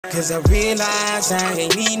Cause I realized I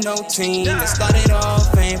ain't need no team. I started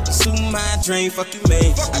off and pursued my dream. Fuck you,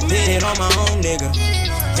 man. I did it on my own, nigga.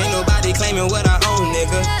 Ain't nobody claiming what I own,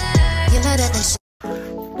 nigga. You know that.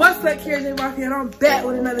 What's up, Mikeria.jayyy, and I'm back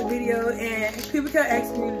with another video. And people kept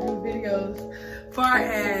asking me to do videos far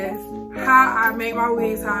as how I make my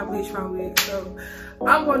wigs, how I bleach my wigs. So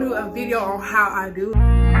I'm gonna do a video on how I do.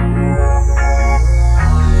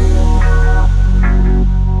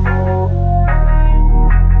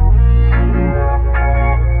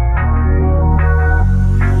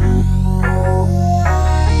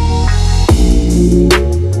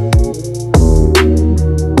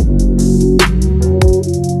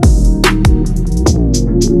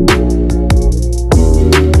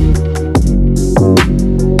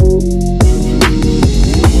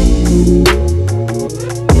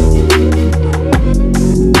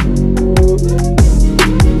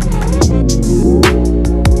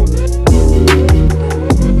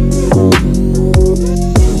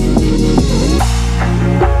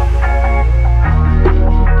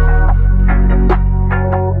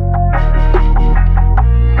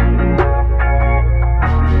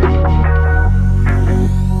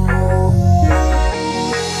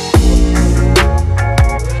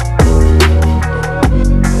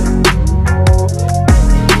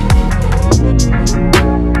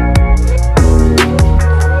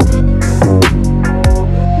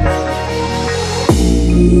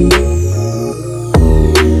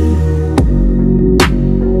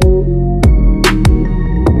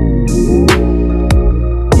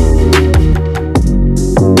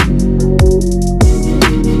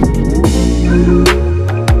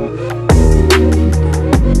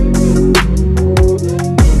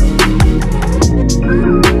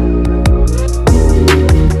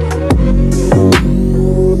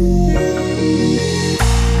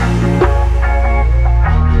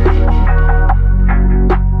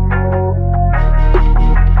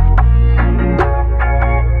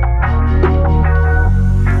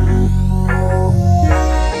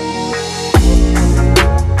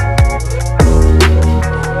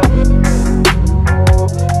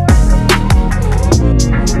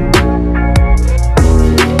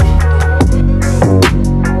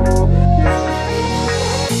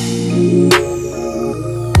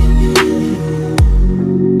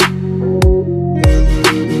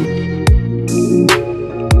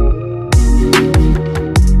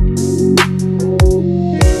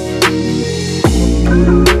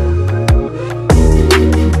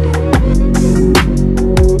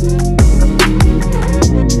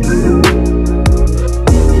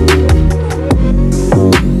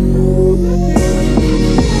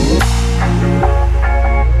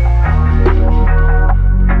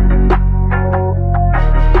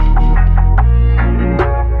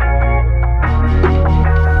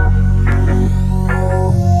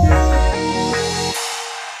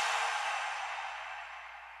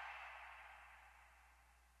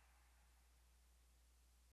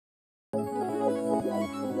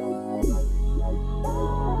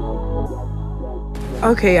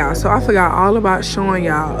 Okay, y'all, so I forgot all about showing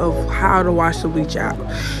y'all of how to wash the bleach out.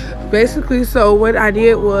 Basically, so what I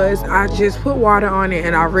did was I just put water on it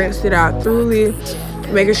and I rinsed it out thoroughly,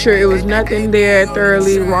 making sure it was nothing there,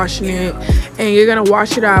 thoroughly washing it. And you're gonna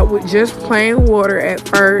wash it out with just plain water at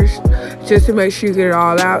first, just to make sure you get it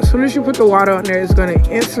all out. As soon as you put the water on there, it's gonna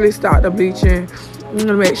instantly start the bleaching. I'm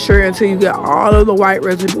gonna make sure until you get all of the white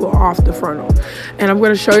residue off the frontal. And I'm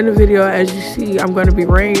gonna show you in the video. As you see, I'm gonna be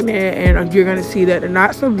wringing it, and you're gonna see that they're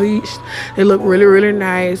not so bleached. They look really, really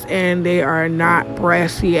nice, and they are not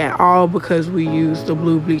brassy at all because we use the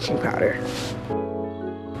blue bleaching powder.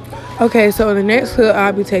 Okay, so in the next clip,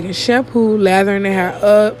 I'll be taking shampoo, lathering the hair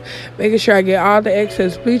up, making sure I get all the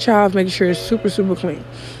excess bleach off, making sure it's super, super clean.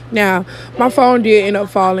 Now, my phone did end up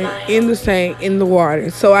falling in the sink, in the water,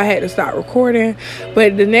 so I had to stop recording.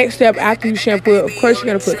 But the next step after you shampoo it, of course, you're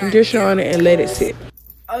going to put conditioner on it and let it sit.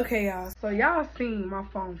 Okay, y'all, so y'all seen my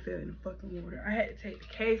phone fell in the fucking water. I had to take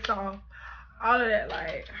the case off, all of that,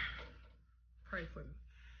 like, pray for me.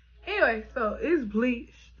 Anyway, so it's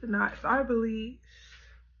bleached, the knots are bleached.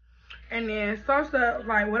 And then some stuff,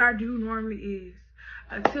 like what I do normally is,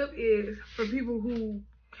 a tip is for people who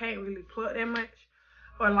can't really pluck that much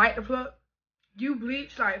or like to pluck, you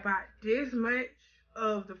bleach like about this much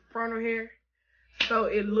of the frontal hair so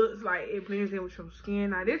it looks like it blends in with your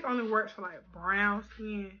skin. Now this only works for like brown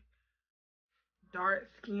skin, dark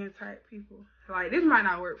skin type people. Like this might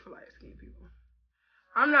not work for light skin people.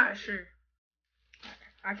 I'm not sure.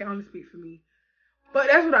 I can only speak for me. But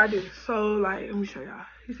that's what I do. So like, let me show y'all.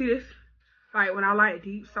 You see this? Like when I like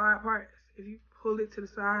deep side parts, if you pull it to the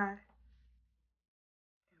side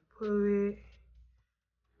and pull it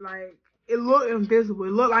Like, it look invisible.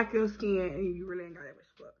 It look like your skin, and you really ain't got that much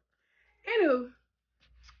fluff. Anywho,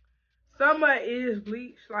 some of it is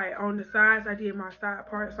bleached. Like, on the sides, I did my side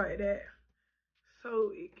parts like that.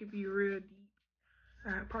 So, it could be real deep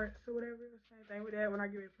side parts or whatever. Same thing with that when I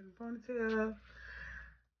get ready for the ponytail.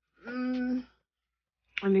 And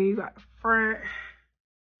then you got the front.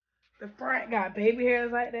 The front got baby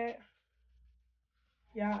hairs like that.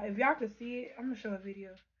 Y'all, if y'all can see it, I'm gonna show a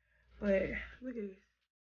video. But look at this.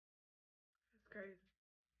 It's crazy.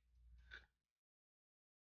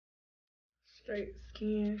 Straight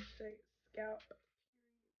skin, straight scalp.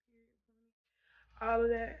 All of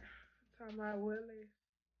that. Talking about what lace.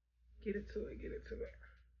 Get it to it, get it to it.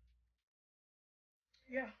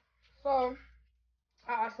 Yeah. So,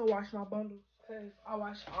 I also wash my bundles. Because I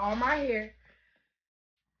wash all my hair.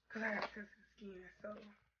 Because I got sensitive skin. So,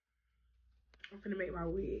 I'm finna make my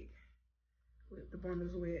wig with the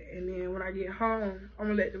bundles wet. And then when I get home, I'm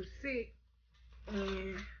gonna let them sit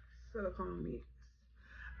and silicone mix.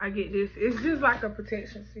 I get this. It's just like a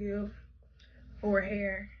protection seal for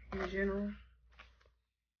hair in general.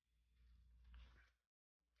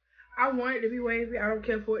 I want it to be wavy. I don't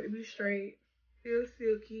care for it to be straight. Still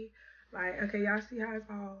silky. Like, okay, y'all see how it's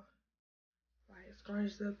all like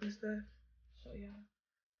scrunched up and stuff? So yeah.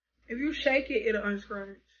 If you shake it, it'll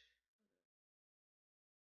unscrunch.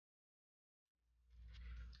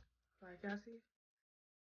 Like, y'all see?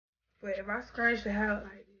 But if I scrunch the hair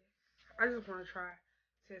like this, I just want to try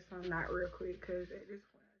test something out real quick, because at this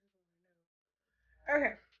point, I just want to know.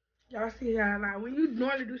 Okay. Y'all see how, like, when you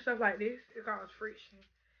normally do stuff like this, it causes friction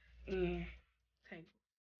and tangle.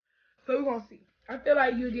 So we're gonna see. I feel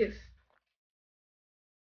like you get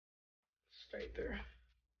straight through.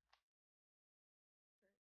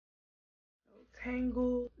 No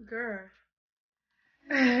tangle, girl.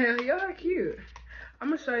 Y'all cute. I'm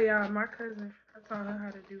gonna show y'all my cousin. I taught her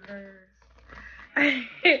how to do hers.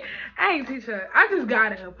 I ain't teach her. I just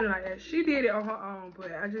got her, put it like that. She did it on her own,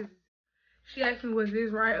 but she asked me, was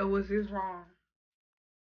this right or was this wrong?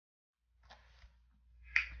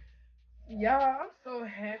 Y'all, I'm so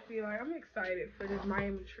happy. Like, I'm excited for this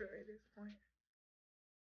Miami trip at this point.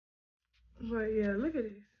 But yeah, look at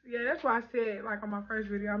this. Yeah, that's why I said, like, on my first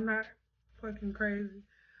video, I'm not fucking crazy.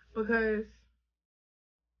 Because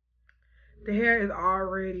the hair is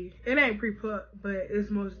already, it ain't pre-plucked, but it's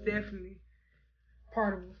most definitely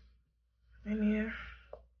partable. And then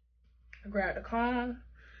I grabbed the comb,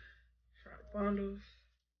 shot the bundles,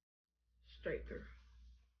 straight through.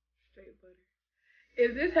 Straight butter.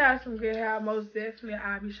 If this has some good hair, most definitely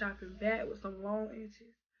I'll be shopping back with some long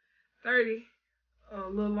inches. 30, a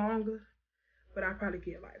little longer. But I'll probably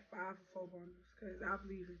get like 5 or 4 bundles, because I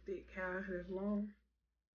believe in thick hair that's long.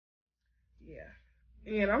 Yeah.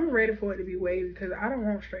 And I'm ready for it to be wavy, because I don't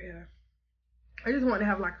want straight hair. I just want to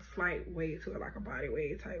have like a slight wave to it, like a body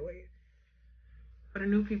wave type wave. For the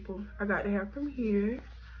new people, I got the hair from here.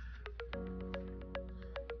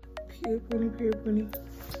 Pure pony.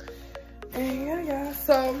 And yeah, y'all.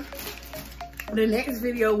 So the next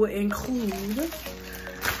video will include,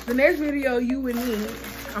 the next video you would need,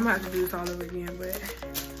 I'm gonna have to do this all over again, but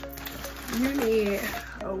you need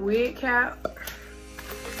a wig cap,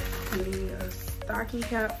 you need a stocking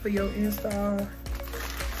cap for your install.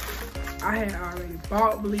 I had already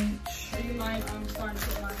bought bleach. Do you mind starting to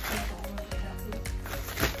put my stuff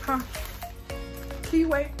on? Huh? Can you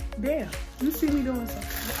wait? Damn, you see me doing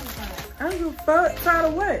something. I don't give a fuck. Tired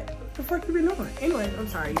of what? What the fuck you been doing? Anyway, I'm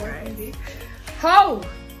sorry, you guys. Ho!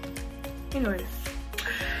 Anyways.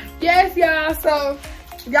 Yes, y'all. So,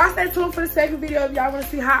 y'all stay tuned for the second video if y'all want to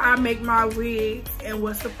see how I make my wigs and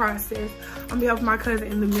what's the process. I'm gonna be helping my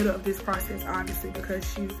cousin in the middle of this process, obviously, because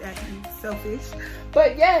she's acting selfish.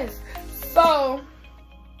 But yes, so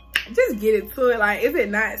just get into it. Like, is it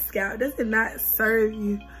not scalp? Does it not serve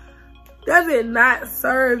you? Does it not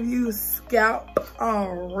serve you scalp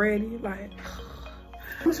already? Like,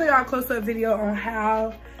 I'm gonna show y'all a close-up video on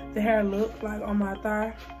how the hair looked like on my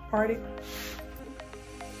thigh party.